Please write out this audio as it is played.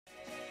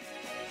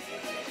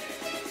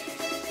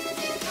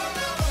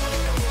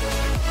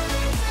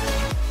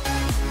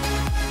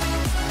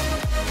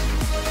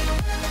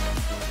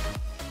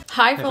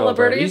Hi fellow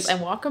birdies,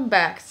 and welcome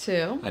back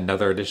to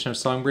another edition of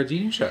SongByrd's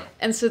Eating Show.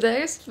 In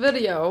today's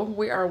video,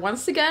 we are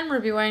once again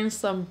reviewing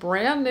some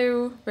brand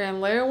new Van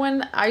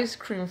Leeuwen ice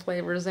cream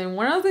flavors, and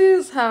one of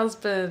these has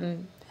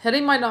been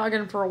hitting my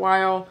noggin for a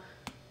while.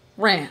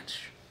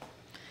 Ranch.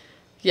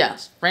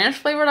 Yes, ranch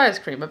flavored ice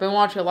cream. I've been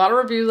watching a lot of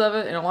reviews of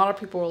it, and a lot of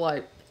people were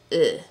like,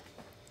 ugh.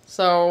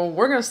 So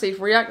we're going to see if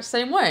we react the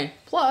same way.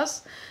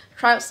 Plus,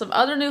 try out some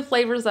other new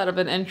flavors that have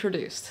been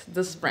introduced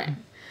this spring.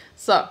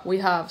 So, we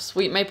have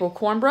sweet maple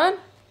cornbread,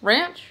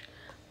 ranch,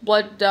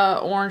 blood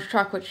orange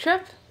chocolate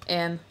chip,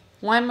 and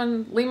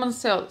limoncello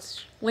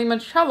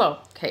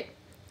cake.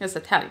 It's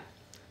Italian.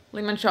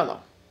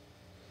 Limoncello.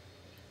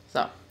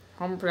 So, I'm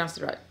going to pronounce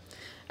it right.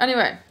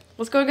 Anyway,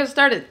 let's go and get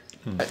started.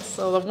 Right,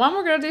 so, the one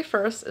we're going to do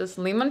first is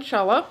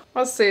limoncello.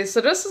 Let's see.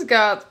 So, this has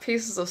got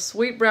pieces of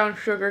sweet brown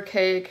sugar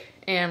cake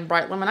and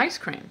bright lemon ice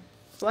cream.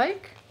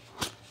 Like,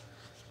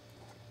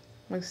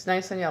 looks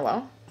nice and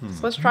yellow. So,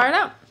 let's try it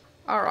out.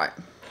 Alright.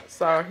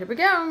 So, here we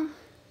go.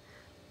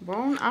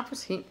 Bon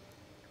appetit.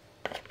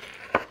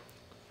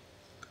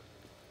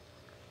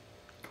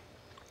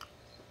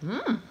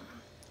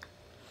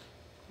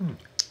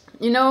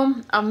 You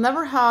know, I've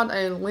never had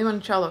a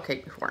limoncello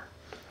cake before.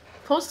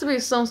 It's supposed to be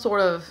some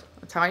sort of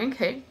Italian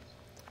cake.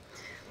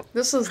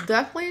 This is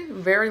definitely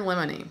very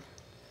lemony.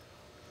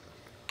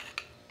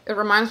 It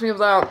reminds me of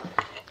that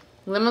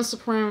lemon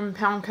supreme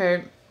pound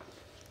cake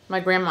my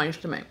grandma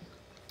used to make.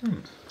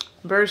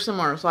 Very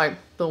similar. It's like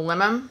the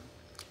lemon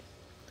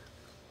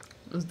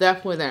is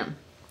definitely there.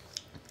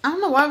 I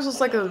don't know why it was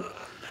just like a,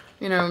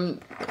 you know,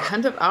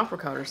 hint of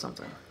apricot or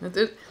something. It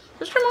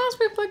just reminds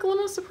me of like a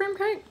lemon supreme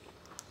cake.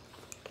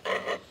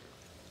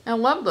 I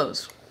love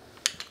those.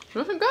 It's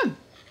really good.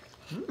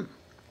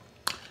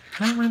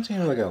 That reminds me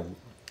of like a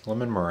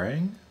lemon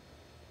meringue.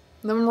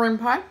 Lemon meringue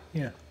pie?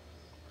 Yeah.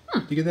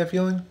 Do you get that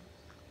feeling?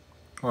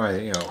 Or,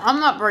 you know.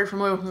 I'm not very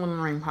familiar with lemon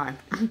meringue pie.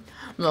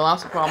 No,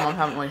 that's the problem. I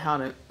haven't really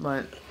had it,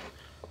 but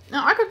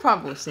no, I could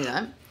probably see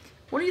that.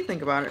 What do you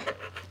think about it?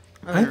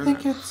 I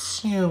think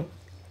it's, you know,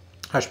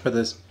 how should I put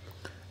this?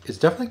 It's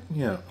definitely,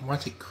 you know, I want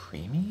to say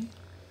creamy.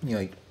 You know,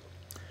 like,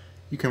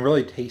 you can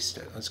really taste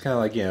it. It's kind of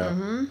like, you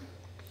know,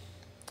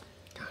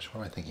 gosh,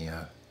 what am I thinking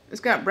of? It's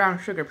got brown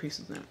sugar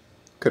pieces in it.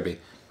 Could be.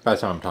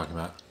 That's what I'm talking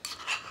about.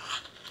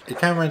 It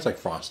kind of reminds like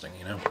frosting,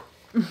 you know?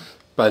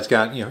 But it's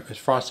got, you know, it's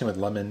frosting with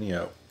lemon,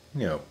 you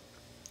know,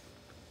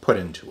 put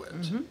into it.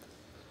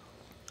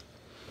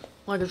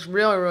 Like, it's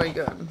really, really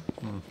good.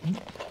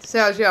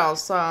 So, yeah,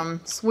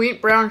 some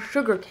sweet brown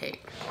sugar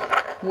cake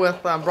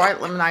with bright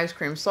lemon ice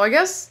cream. So, I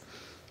guess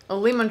a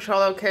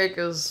limoncello cake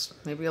is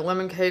maybe a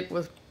lemon cake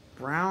with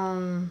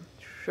brown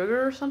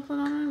sugar or something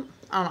on it.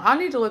 I don't know. I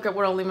need to look up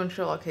what a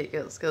limoncello cake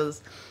is,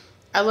 because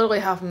I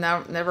literally have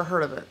never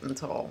heard of it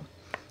until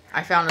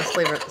I found this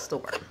flavor at the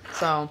store.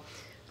 So,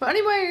 but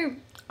anyway,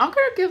 I'm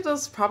going to give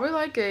this probably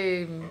like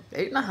a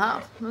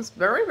 8.5. It's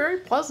very, very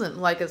pleasant.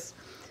 Like, it's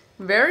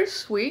very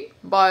sweet,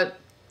 but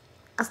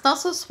it's not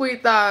so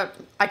sweet that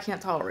I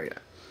can't tolerate it.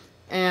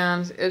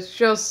 And it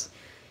just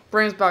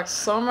brings back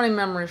so many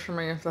memories for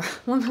me of the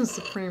lemon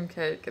supreme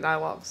cake that I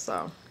love.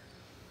 So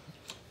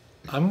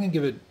I'm going to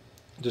give it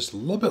just a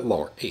little bit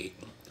lower, 8.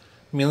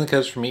 Mainly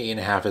because for me,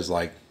 8.5 is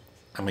like,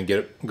 I'm going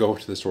to go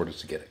to the store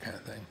just to get it kind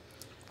of thing.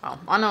 Oh,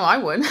 I know I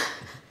would.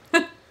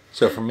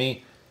 So for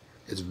me,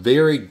 it's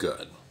very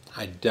good.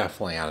 I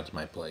definitely add it to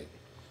my plate.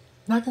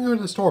 Not going to go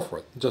to the store for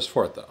it, just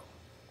for it though.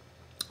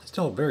 It's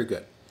still very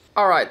good.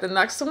 Alright, the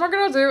next thing we're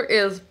going to do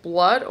is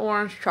blood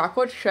orange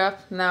chocolate chip.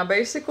 Now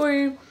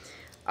basically,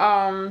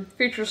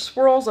 features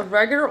swirls of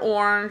regular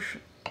orange,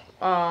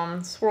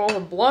 swirls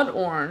of blood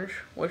orange,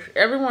 which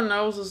everyone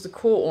knows is the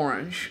cool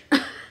orange.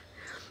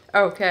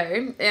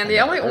 Okay, and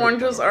the only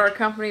oranges are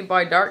accompanied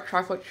by dark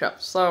chocolate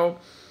chips. So,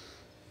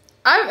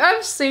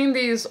 I've seen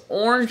these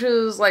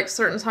oranges like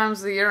certain times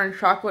of the year in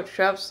chocolate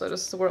chips. So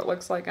this is what it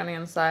looks like on the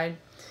inside.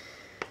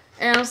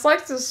 And it's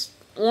like this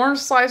orange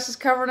slice is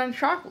covered in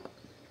chocolate.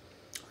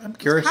 I'm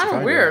curious. It's kind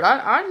of weird.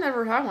 I've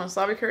never had one,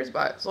 so I'll be curious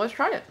about it. So let's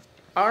try it.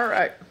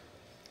 Alright.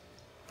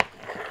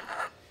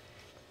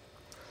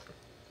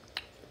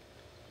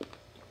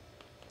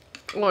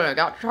 Oh, I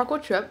got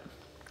chocolate chip.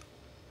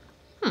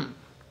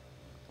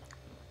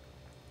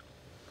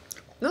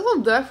 This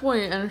is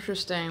definitely an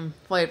interesting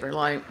flavor.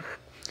 Like,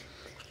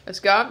 it's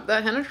got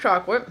that hint of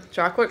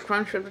chocolate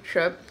crunch of the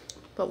chip,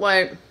 but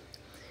like,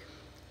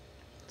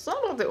 it's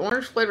not about the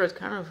orange flavor. It's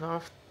kind of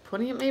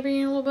off-putting it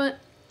maybe a little bit.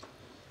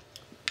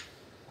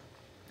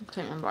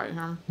 Take one bite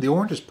here. The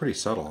orange is pretty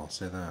subtle, I'll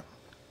say that.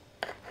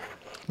 I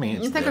mean,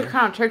 it's you think there. it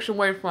kind of takes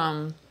away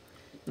from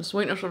the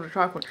sweetness of the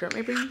chocolate chip,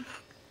 maybe? Let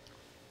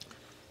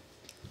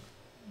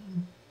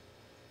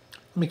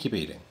me keep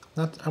eating.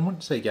 I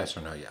wouldn't say yes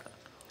or no yet.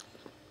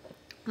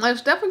 Like,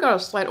 it's definitely got a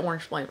slight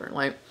orange flavor.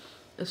 Like,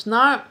 it's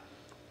not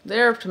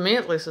there, to me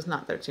at least, it's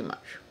not there too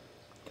much.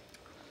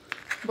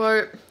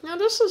 But, you know,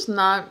 this is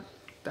not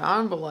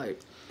bad, but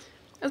like,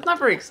 it's not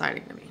very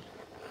exciting to me.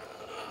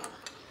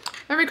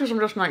 Maybe because I'm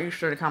just not used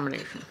to the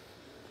combination.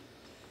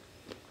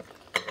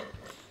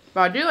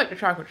 But I do like the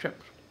chocolate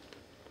chips.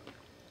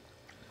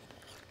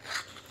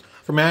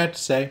 For me, I have to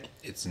say,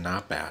 it's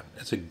not bad.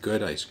 It's a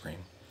good ice cream.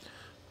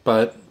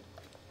 But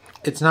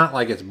it's not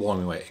like it's blowing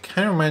me away. It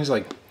kind of reminds me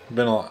like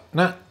vanilla,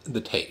 not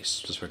the taste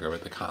specifically,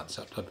 but the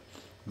concept of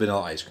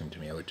vanilla ice cream to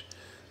me. Which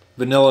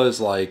vanilla is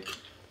like,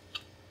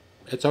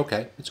 it's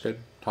okay, it's good.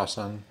 Toss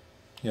on,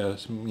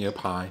 some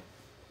pie,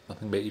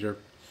 nothing major.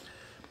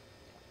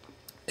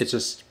 It's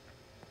just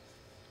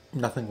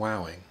nothing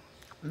wowing.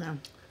 No.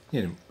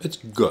 It's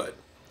good,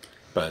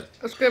 but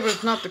it's good, but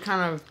it's not the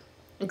kind of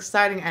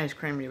exciting ice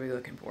cream you'd be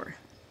looking for.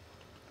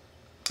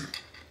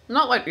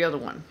 Not like the other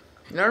one.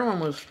 The other one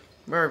was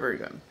very, very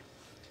good.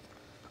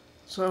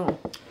 So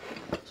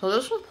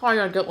this was probably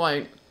gonna get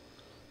like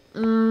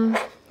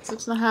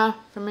 6.5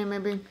 for me,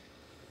 maybe.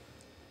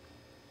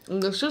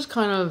 And it's just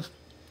kind of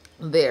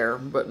there,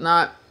 but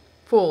not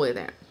fully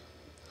there.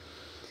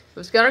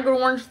 It's got a good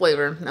orange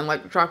flavor and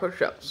like the chocolate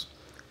chips,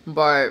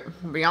 but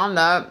beyond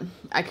that,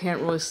 I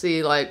can't really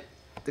see like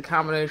the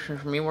combination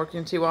for me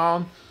working too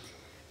well,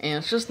 and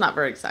it's just not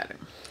very exciting.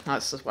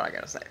 That's just what I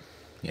gotta say.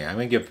 Yeah, I'm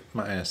gonna give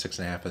mine a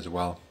 6.5 as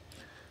well.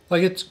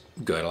 Like, it's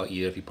good. I'll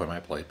eat it if you put it on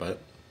my plate, but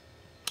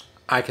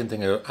I can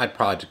think of, I'd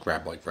probably just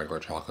grab like regular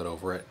chocolate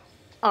over it.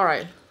 All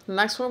right, the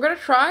next one we're gonna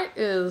try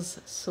is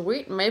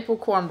sweet maple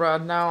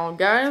cornbread. Now,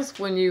 guys,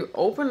 when you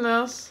open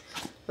this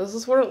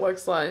is what it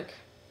looks like,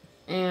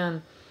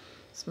 and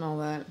smell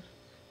that.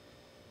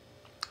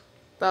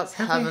 That's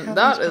heaven.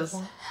 That is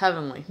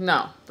heavenly.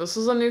 No, this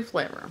is a new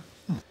flavor.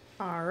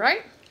 All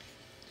right,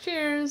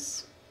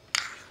 cheers.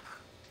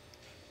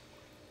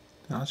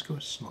 Now let's go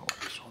slow with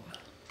this one.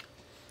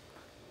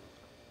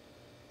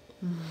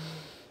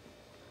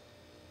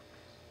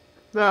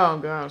 Oh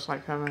god, it's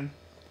like heaven.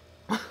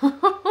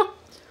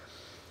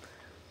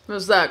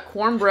 There's that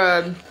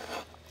cornbread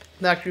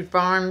that you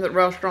find at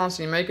restaurants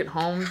and you make it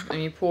home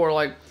and you pour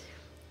like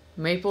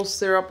maple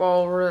syrup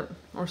all over it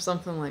or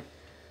something like.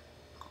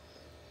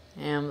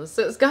 And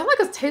it's got like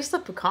a taste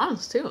of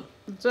pecans too.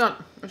 It's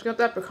got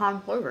that pecan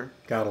flavor.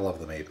 Gotta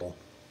love the maple.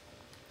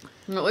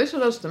 And at least it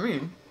does to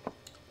me.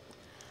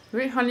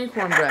 Sweet honey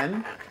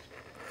cornbread.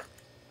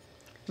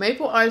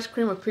 Maple ice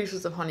cream with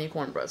pieces of honey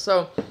cornbread.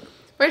 So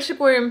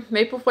basically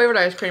maple flavored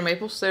ice cream,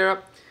 maple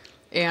syrup,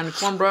 and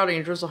cornbread, and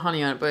you drizzle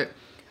honey on it. But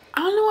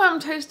I don't know why I'm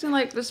tasting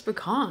like this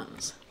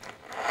pecans.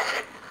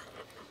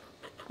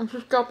 It's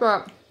just got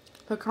that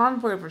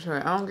pecan flavor to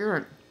it. I don't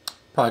get it.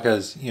 Probably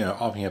because,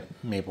 often you have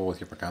maple with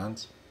your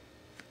pecans.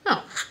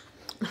 No.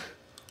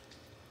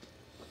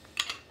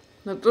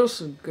 But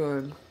this is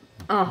good.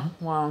 Oh,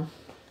 wow.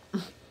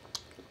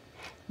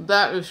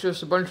 That is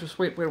just a bunch of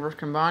sweet flavors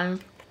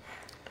combined.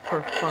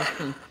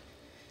 Perfection.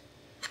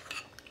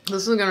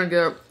 This is gonna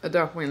get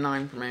definitely a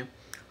 9 for me.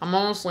 I'm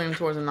almost leaning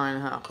towards a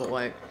 9.5, but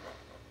like,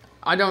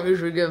 I don't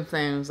usually give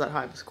things that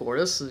high of a score.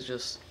 This is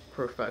just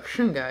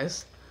perfection,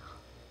 guys.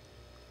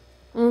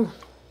 Ooh.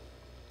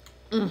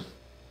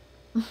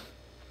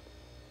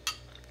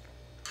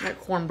 That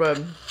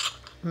cornbread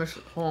makes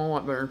it a whole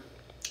lot better.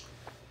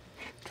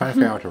 Trying to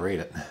figure out how to rate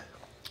it.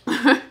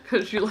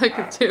 Because you like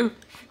it too.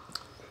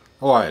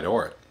 Oh, I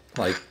adore it.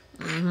 Like,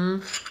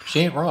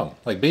 she ain't wrong.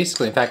 Like,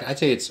 basically, in fact, I'd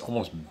say it's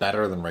almost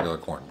better than regular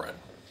cornbread.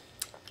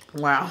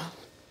 Wow.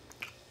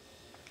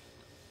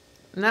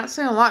 And that's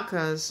saying a lot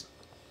because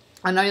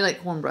I know you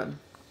like cornbread.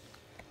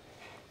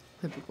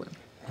 Typically.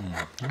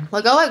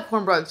 Like, I like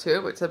cornbread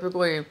too, but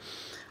typically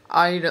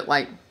I eat it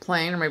like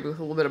plain or maybe with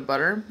a little bit of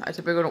butter. I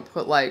typically don't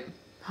put like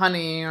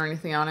honey or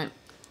anything on it.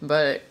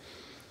 But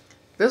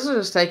this is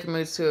just taking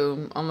me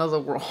to another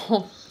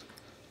world,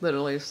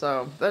 literally.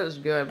 So that is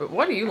good. But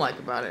what do you like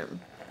about it?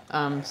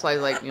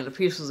 Besides like, the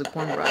pieces of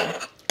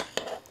cornbread.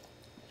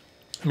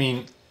 I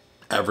mean,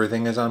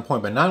 everything is on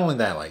point, but not only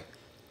that, like,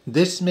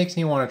 this makes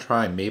me want to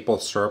try maple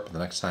syrup the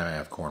next time I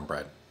have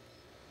cornbread.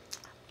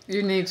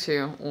 You need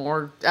to,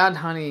 or add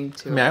honey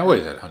to it. I mean, I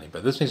always add honey,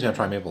 but this makes me want to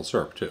try maple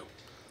syrup too.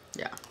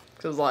 Yeah,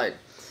 because like,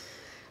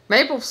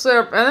 maple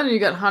syrup and then you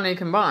get honey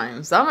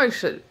combined. So that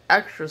makes it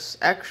extra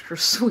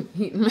sweet.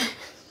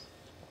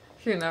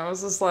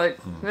 It's just like,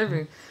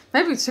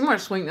 maybe too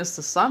much sweetness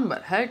to some,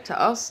 but heck, to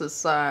us,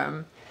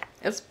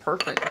 it's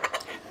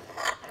perfect.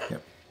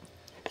 Yep.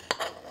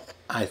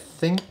 I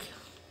think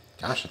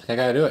I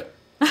gotta do it.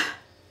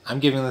 I'm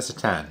giving this a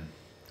 10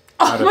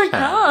 out of 10. Oh my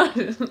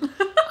god!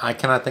 I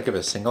cannot think of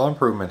a single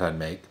improvement I'd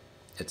make.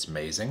 It's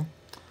amazing.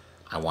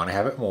 I want to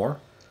have it more,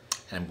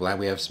 and I'm glad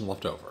we have some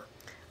left over.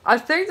 I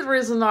think the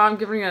reason that I'm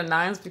giving it a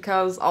 9 is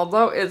because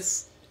although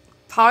it's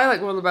probably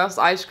like one of the best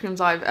ice creams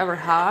I've ever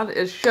had,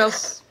 it's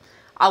just,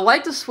 I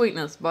like the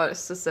sweetness, but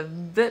it's just a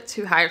bit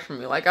too high for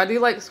me. Like, I do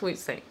like sweet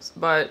things,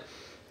 but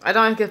I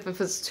don't like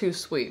if it's too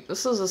sweet.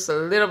 This is just a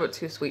little bit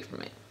too sweet for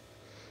me.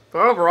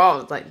 But overall,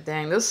 it's like,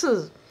 dang, this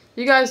is,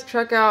 you guys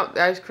check out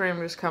the ice cream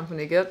this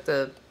company, get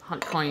the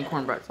honey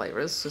cornbread flavor.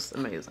 It's just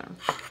amazing.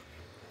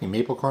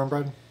 Maple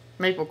cornbread?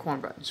 Maple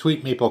cornbread.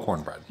 Sweet maple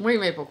cornbread. Sweet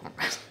maple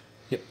cornbread.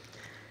 Yep.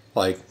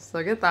 Like,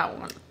 so get that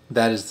one.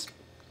 That is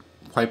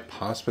quite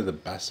possibly the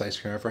best ice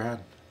cream I've ever had.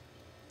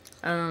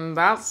 And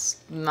that's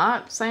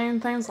not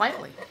saying things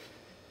lightly.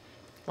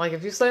 Like,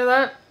 if you say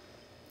that,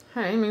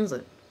 hey, he means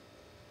it.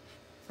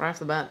 Right off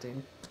the bat,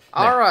 dude.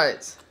 All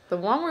right. The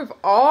one we've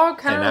all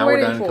kind of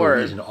waiting for. And now we're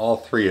done using all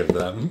three of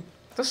them.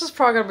 This is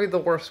probably going to be the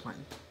worst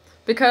one.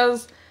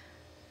 Because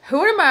who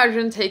would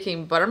imagine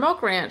taking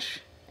buttermilk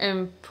ranch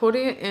and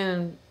putting it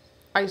in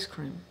ice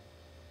cream?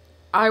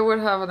 I would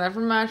have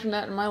never imagined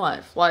that in my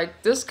life.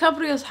 Like, this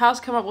company has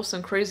come up with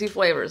some crazy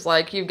flavors.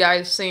 Like, you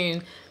guys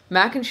seen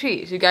mac and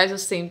cheese. You guys have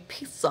seen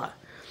pizza.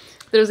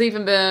 There's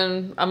even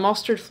been a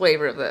mustard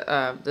flavor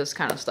of this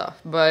kind of stuff.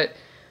 But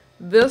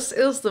this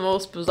is the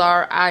most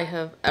bizarre I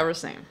have ever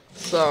seen.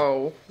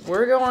 So,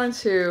 we're going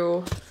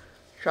to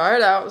try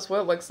it out. This is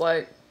what it looks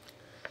like.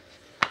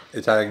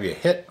 It's either going to be a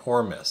hit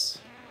or a miss.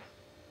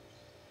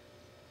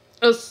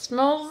 It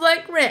smells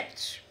like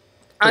ranch.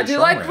 I do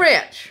like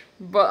ranch,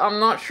 but I'm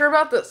not sure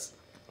about this.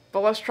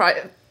 But let's try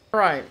it.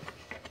 Alright,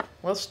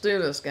 let's do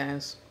this,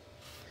 guys.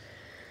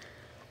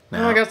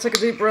 Now I gotta take a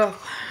deep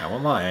breath. I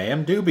won't lie, I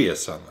am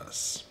dubious on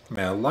this. I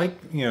mean, I like,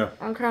 you know...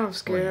 I'm kind of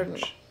scared.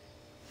 Ranch.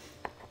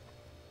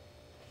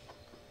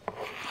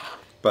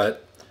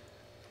 But,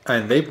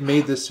 and they've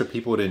made this so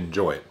people would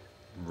enjoy it,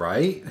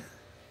 right?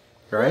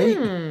 Right?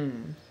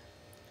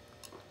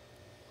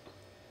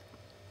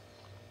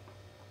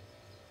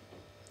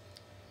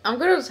 I'm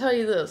gonna tell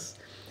you this.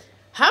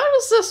 How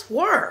does this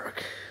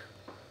work?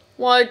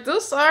 Like,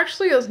 this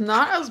actually is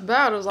not as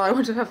bad as I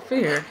would have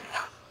feared.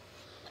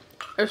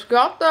 It's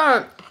got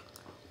that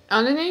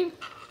oniony,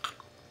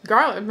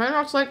 garlic, it may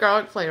not like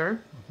garlic flavor,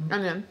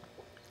 onion.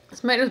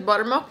 It's made as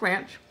buttermilk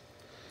ranch.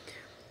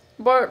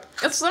 But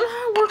it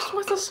somehow works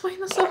with the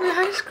sweetness of the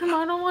ice cream.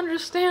 I don't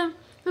understand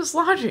this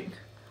logic.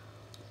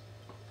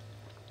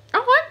 I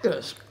like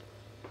this.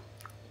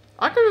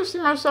 I could just see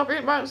myself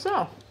eating by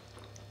itself.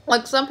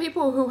 Like, some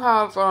people who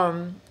have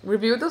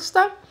reviewed this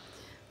stuff,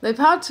 they've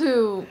had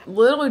to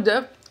literally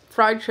dip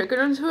fried chicken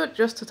into it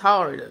just to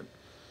tolerate it.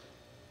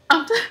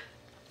 I'm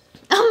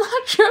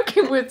not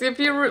joking with you. If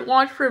you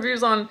watch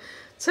reviews on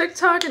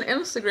TikTok and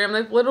Instagram,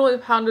 they've literally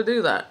had to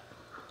do that.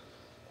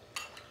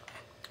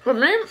 But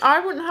me, I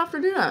wouldn't have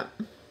to do that.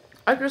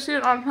 I could see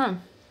it on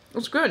time.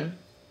 It's good.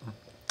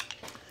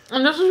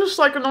 And this is just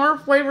like another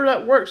flavor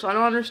that works. I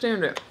don't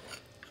understand it.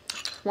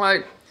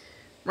 Like,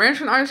 ranch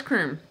and ice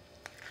cream.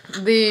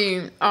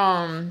 The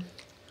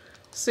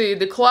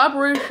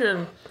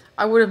collaboration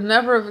I would have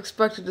never have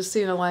expected to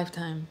see in a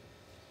lifetime.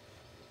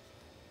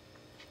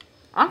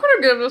 I'm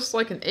gonna give this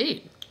like an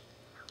 8.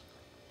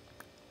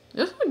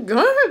 This is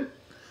good.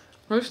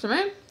 Most to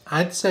me.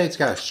 I'd say it's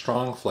got a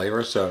strong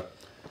flavor, so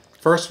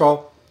first of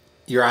all,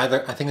 I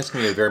think it's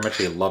gonna be very much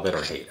a love it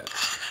or hate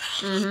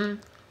it.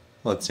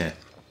 Let's see.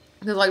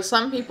 Because like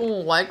some people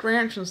will like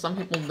ranch and some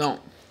people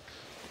don't.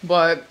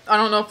 But I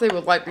don't know if they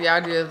would like the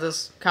idea of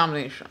this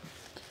combination.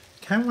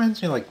 Kind of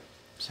reminds me of like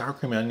sour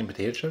cream and onion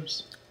potato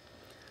chips.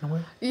 In a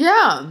way.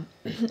 Yeah,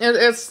 it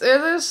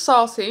is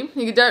salty.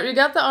 You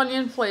got the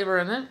onion flavor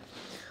in it.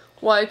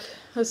 Like,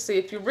 let's see,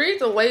 if you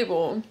read the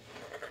label,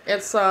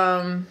 it's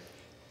oh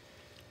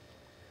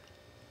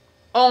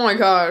my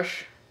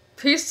gosh,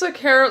 pizza,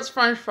 carrots,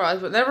 French fries,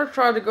 but never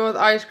tried to go with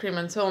ice cream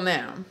until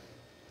now.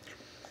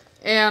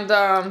 And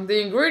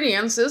the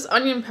ingredients is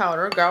onion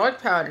powder, garlic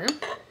powder,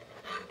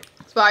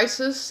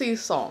 spices, sea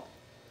salt.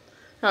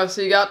 Oh,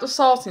 so you got the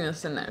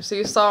saltiness in there. So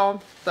you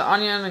saw the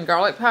onion and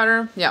garlic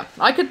powder. Yeah,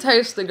 I could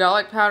taste the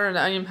garlic powder and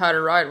the onion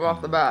powder right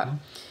off the bat.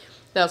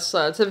 That's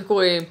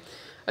typically,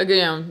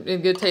 again, a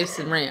good taste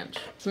in ranch.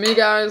 To me,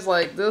 guys,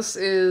 like, this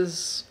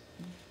is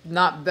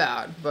not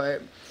bad.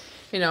 But,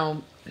 you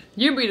know,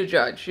 you be the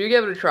judge. You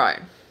give it a try.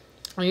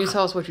 And you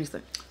tell us what you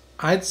think.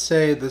 I'd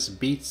say this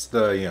beats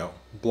the, you know,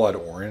 blood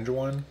orange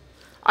one.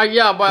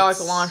 Yeah, by like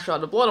a long shot.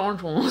 The blood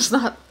orange one was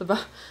not the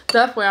best.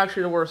 Definitely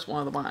actually the worst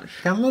one of the bunch.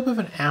 Got a little bit of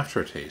an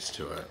aftertaste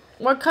to it.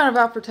 What kind of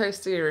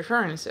aftertaste are you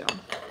referring to?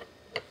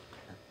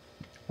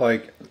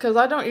 Like... Because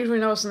I don't usually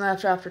notice an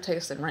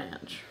aftertaste in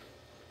ranch.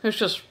 It's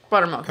just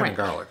buttermilk ranch. Kind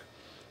of garlic.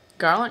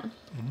 Garlic?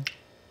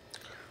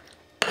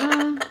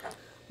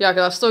 Yeah,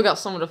 because I still got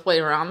some of the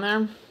flavor on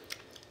there.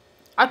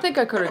 I think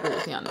I could agree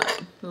with you on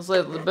that. There's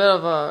like a bit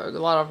of a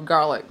lot of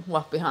garlic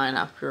left behind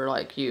after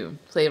like you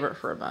flavor it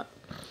for a bit.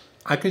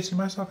 I could see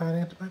myself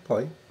adding it to my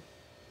plate.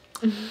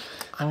 I'm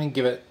going to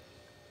give it,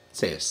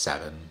 say, a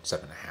 7,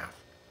 7.5.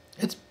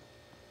 It's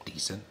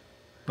decent.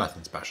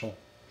 Nothing special.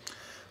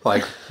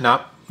 Like,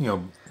 not, you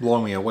know,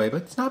 blowing me away,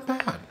 but it's not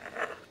bad.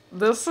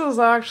 This is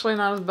actually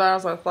not as bad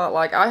as I thought.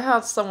 Like, I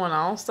had someone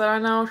else that I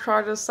know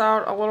try this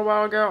out a little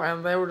while ago,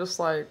 and they were just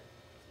like...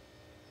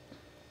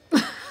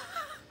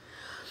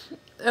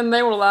 and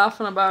they were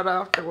laughing about it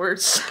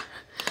afterwards.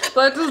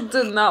 But I just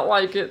did not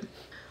like it.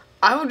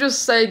 I would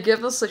just say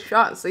give this a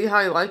shot, see how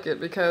you like it,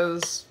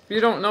 because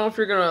you don't know if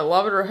you're going to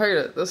love it or hate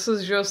it. This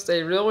is just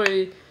a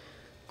really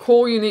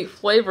cool, unique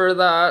flavor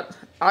that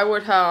I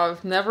would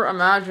have never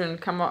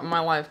imagined come up in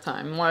my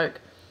lifetime. Like,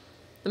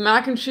 the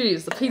mac and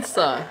cheese, the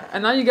pizza,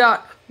 and now you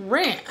got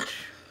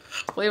ranch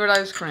flavored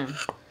ice cream.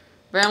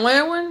 Van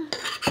Leeuwen,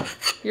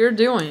 you're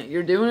doing it.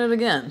 You're doing it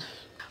again.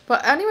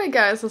 But anyway,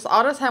 guys, that's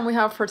all the time we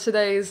have for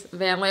today's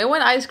Van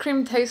Leeuwen ice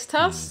cream taste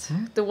test.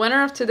 The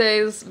winner of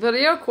today's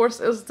video, of course,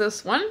 is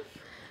this one.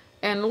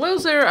 And the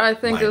loser, I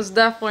think, Mine. is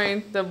definitely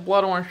the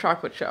blood orange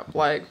chocolate chip.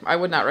 Like, I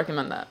would not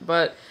recommend that.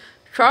 But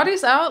try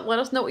these out. Let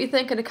us know what you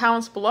think in the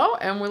comments below,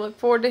 and we look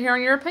forward to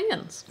hearing your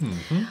opinions.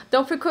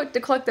 Don't forget to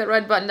click that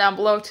red button down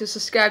below to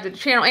subscribe to the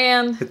channel,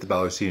 and hit the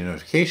bell to see your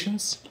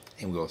notifications,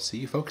 and we'll see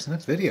you folks in the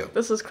next video.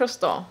 this is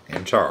Crystal.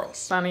 And Charles.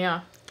 Signing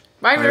off.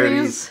 Bye, Bye,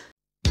 nerdies.